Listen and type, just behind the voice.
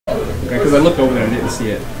Because I looked over there and didn't see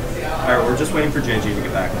it. Alright, we're just waiting for JG to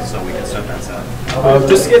get back so we can start that set.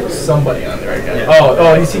 Just get somebody on there again. Yeah.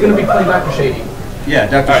 Oh, is he going to be playing Dr. Shady? Yeah,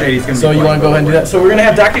 Dr. Shady's going to be So you want to go ahead and do that? So we're going to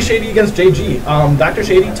have Dr. Shady against JG. Dr.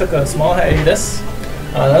 Shady took a small hiatus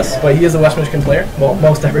on us, but he is a West Michigan player. Well,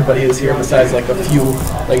 most everybody is here besides like a few,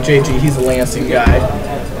 like JG. He's a Lansing guy.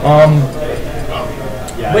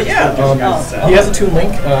 But yeah, he has a Toon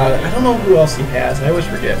Link. I don't know who else he has. I always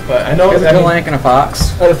forget, but I know he has a Toon Link and a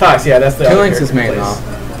Fox. Oh, the Fox, yeah, that's the Toon Link's his main though.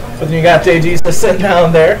 But then you got JG just sitting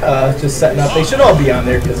down there, just setting up. They should all be on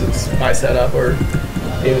there because it's my setup, or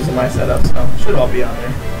it was my setup, so should all be on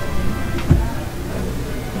there.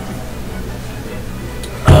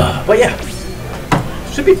 But yeah,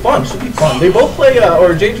 should be fun. Should be fun. They both play,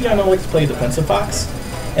 or JG I know likes to play defensive Fox,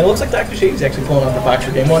 and it looks like Dr. Shady's actually pulling out the Fox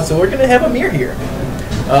for game one. So we're gonna have a mirror here.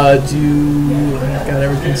 Got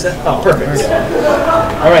everything set? Oh, perfect.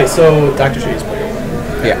 All right, so Dr. Shady's playing.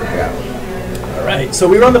 Yeah. All right, so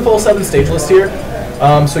we run the full 7 stage list here.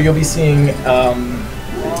 So you'll be seeing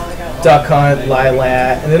Duck Hunt,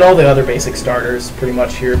 Lilat, and then all the other basic starters pretty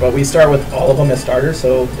much here. But we start with all of them as starters,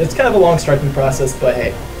 so it's kind of a long striking process, but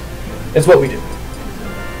hey, it's what we do.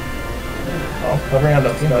 Oh, hovering on the,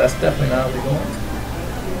 that's definitely not illegal.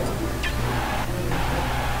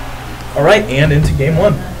 All right, and into game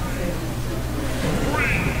one.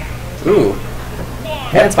 Ooh.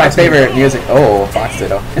 That's my favorite music. Oh, Fox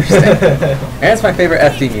Ditto. Interesting. That's my favorite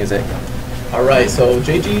FD music. All right, so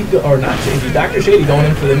JG, or not JG, Dr. Shady going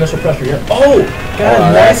in for the initial pressure here. Oh, got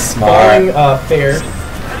a nice falling fair.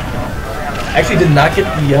 Actually did not get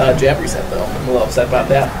the jab reset though. I'm a little upset about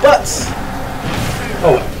that, but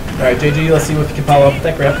oh well. All right, JG, let's see if you can follow up with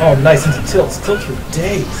that grab. Oh, nice into tilts for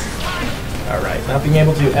days. All right, not being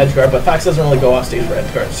able to edge guard, but Fox doesn't really go off stage for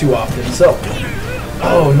edge guard too often. So,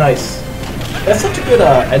 oh, nice. That's such a good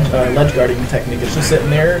ledge guarding technique. It's just sitting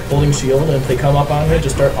there, holding shield, and if they come up on it,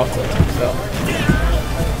 just start up tilting. So,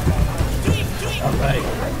 all right.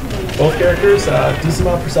 Both characters, decent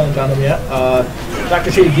amount of percentage on them yet.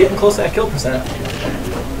 Dr. Shady getting close to that kill percent.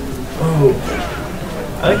 Oh,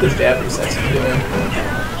 I think there's jab resets he's doing.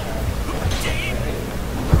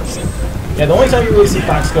 Yeah, the only time you really see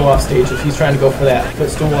Fox go off stage is if he's trying to go for that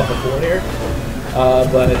footstool off the forward air.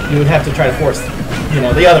 But you would have to try to force,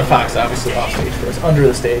 the other Fox obviously off stage first, under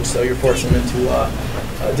the stage, so you're forcing him into a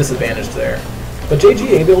disadvantage there. But JG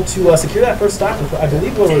able to secure that first stock with, I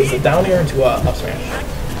believe, what was a down air into a up smash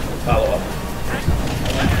follow up.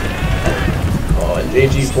 Oh, and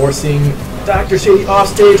JG forcing Dr. Shady off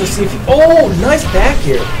stage. Let's see if he, oh, nice back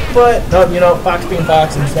here. But Fox being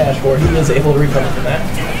Fox and Smash 4, he is able to recover from that.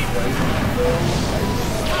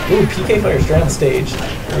 Ooh, PK fire straight on the stage.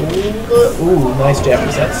 Ooh, nice jab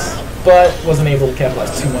resets, but wasn't able to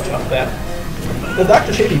capitalize too much off that. The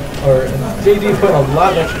Dr. Shady, or JD, putting a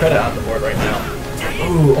lot of extra credit on the board right now.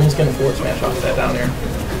 Ooh, almost getting a forward smash off that down there.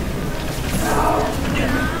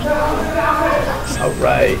 All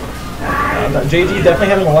right. JD definitely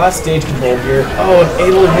having a lot of stage control here. Oh, and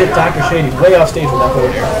able to hit Dr. Shady way off stage with that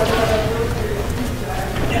forward air.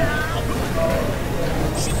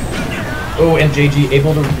 Oh, and JG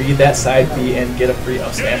able to read that side B and get a free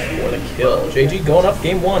up smash for the kill. JG going up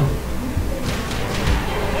game one.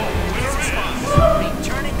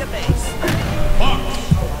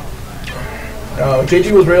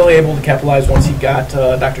 JG was really able to capitalize once he got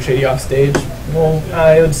Dr. Shady off stage. Well,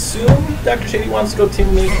 I would assume Dr. Shady wants to go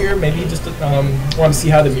Toon Link here. Maybe just want to see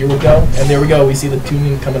how the mirror will go. And there we go. We see the Toon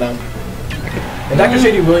Link coming out. And Dr.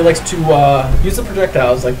 Shady really likes to use the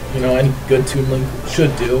projectiles like any good Toon Link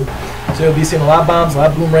should do. So you'll be seeing a lot of bombs, a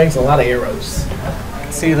lot of boomerangs, and a lot of arrows.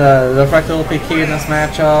 See the reflector will be key in this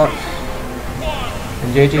matchup.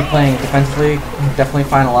 And JG playing defensively definitely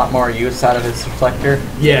find a lot more use out of his reflector.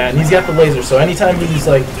 Yeah, and he's got the laser, so anytime he's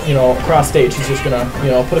across stage, he's just gonna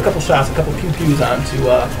put a couple shots, a couple pew pews onto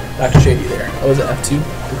Dr. Shady there. Oh, was it F2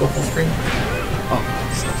 to go full screen? Oh,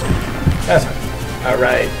 that's right. All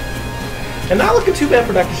right. And not looking too bad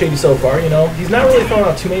for Dr. Shady so far, He's not really throwing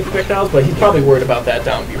out too many projectiles, but he's probably worried about that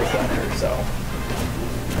down B reflector, so.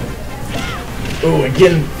 Ooh, and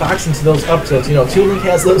getting Fox into those up tilts. Toon Link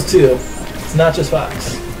has those too. It's not just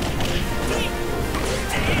Fox.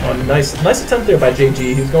 Oh, nice attempt there by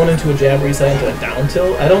JG. He was going into a jab reset into a down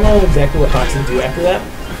tilt. I don't know exactly what Fox would do after that.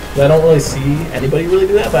 I don't really see anybody really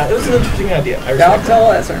do that, but it was an interesting idea. Down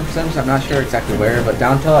tilt at certain percentages, I'm not sure exactly where, but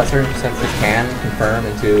down tilt at certain percentages can confirm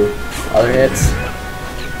into other hits.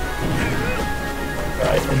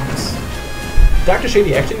 Right. Dr.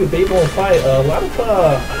 Shady actually would be able to apply a lot of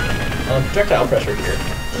projectile pressure here,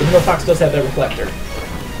 even though Fox does have that reflector.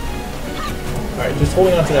 Alright, just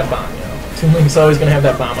holding on to that bomb, Toon Link's always going to have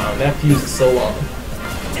that bomb on. That fuse is so long.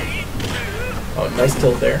 Oh, nice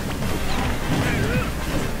tilt there.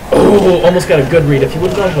 Oh, almost got a good read. If he would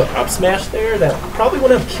have gone with an up smash there, that probably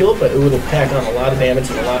wouldn't have killed, but it would have packed on a lot of damage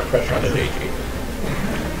and a lot of pressure on the JG.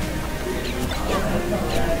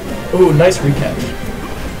 Ooh, nice recatch.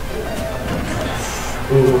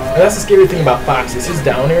 Ooh, and that's the scary thing about Fox, is his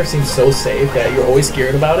down air seems so safe that you're always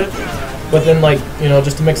scared about it. But then, like, you know,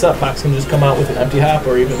 just to mix up, Fox can just come out with an empty hop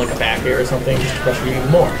or even like a back air or something just to pressure you even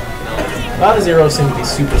more. A lot of zeros seem to be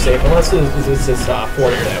super safe, unless it's this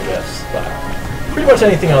forward air that whiffs. But pretty much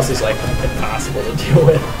anything else is like impossible to deal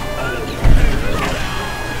with.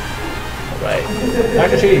 Alright,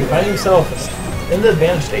 Dr. Shady finding himself in the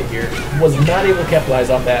advantage state here, was not able to capitalize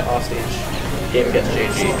off that offstage game against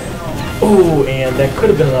JG. Ooh, and that could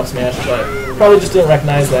have been an up smash, but probably just didn't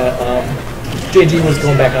recognize that JG was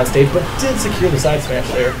going back on stage, but did secure the side smash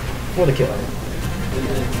there for the kill.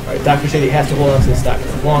 Alright, Dr. Shady has to hold on to the stock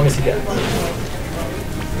as long as he can.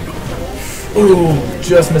 Ooh,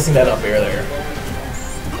 just missing that up air there.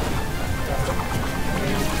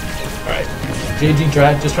 Alright, JG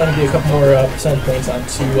just trying to get a couple more percentage points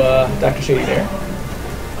onto Dr. Shady there.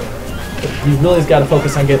 But he really has got to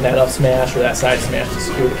focus on getting that up smash or that side smash to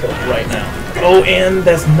secure the kill right now. Oh, and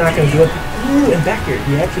that's not going to do it. Ooh, and back here,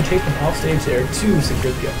 he actually chased him off stage there to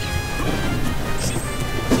secure the kill.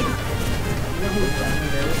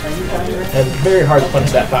 And very hard to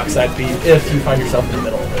punish that Fox side beat if you find yourself in the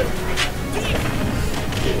middle of it.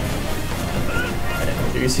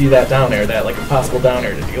 And you see that down air, that like impossible down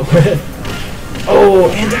air to deal with. Oh,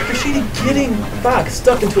 and Dr. Shady getting Fox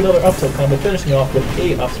stuck into another up tilt combo, finishing off with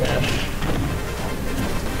a up smash.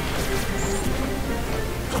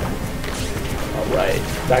 Alright,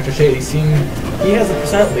 Dr. Shady, seeing he has a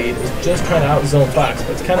percent lead, is just trying to outzone Fox,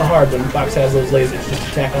 but it's kind of hard when Fox has those lasers just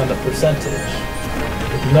to tack on the percentage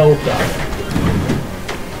with no problem.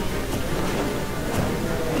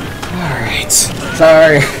 Alright.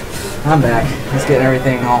 Sorry. I'm back. Just getting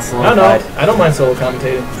everything all solidified. I don't mind solo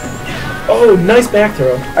commentating. Oh, nice back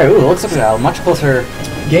throw. Alright, ooh, looks like a much closer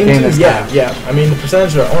game this 2, time. yeah. I mean, the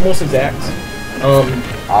percentages are almost exact.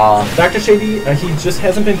 Dr. Shady, he just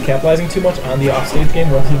hasn't been capitalizing too much on the offstage game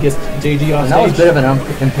once he gets JG offstage. That was a bit of an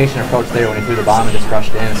impatient approach there when he threw the bomb and just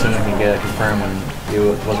rushed in, assuming he could get it confirmed when he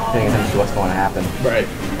wasn't paying attention to what's going to happen. Right.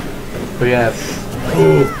 But yeah.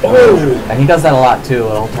 Ooh. Oh! And he does that a lot too, a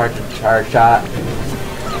little charge shot.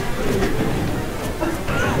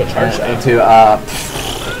 What charge shot? Into,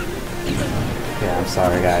 yeah, I'm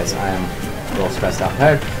sorry guys, I'm a little stressed out.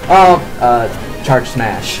 Charge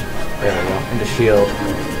smash. There we go, into shield.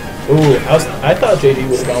 Ooh, I thought JD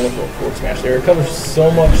would have gone with a forward smash there. It covers so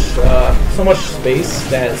much space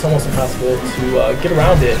that it's almost impossible to get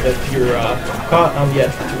around it if you're caught on the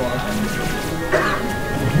edge for too long.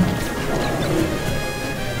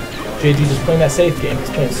 JD just playing that safe game. He's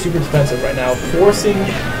playing super defensive right now, forcing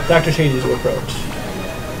Dr. Shady to approach.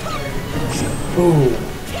 Ooh.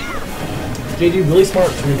 JD really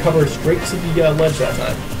smart to recover straight to the ledge that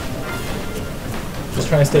time. Just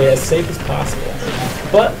trying to stay as safe as possible.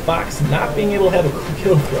 But Fox not being able to have a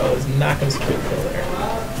kill throw is not going to secure the kill there.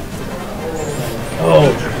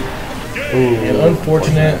 Oh. Ooh. And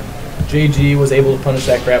unfortunate, JG was able to punish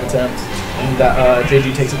that grab attempt. And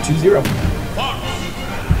JG takes it 2-0.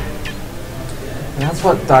 And that's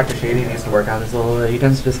what Dr. Shady needs to work on is a little bit. He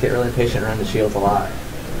tends to just get really impatient around the shields a lot.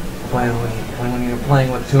 When you're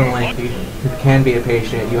playing with Toon Link, you can be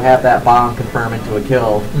impatient. You have that bomb confirm into a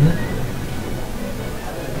kill,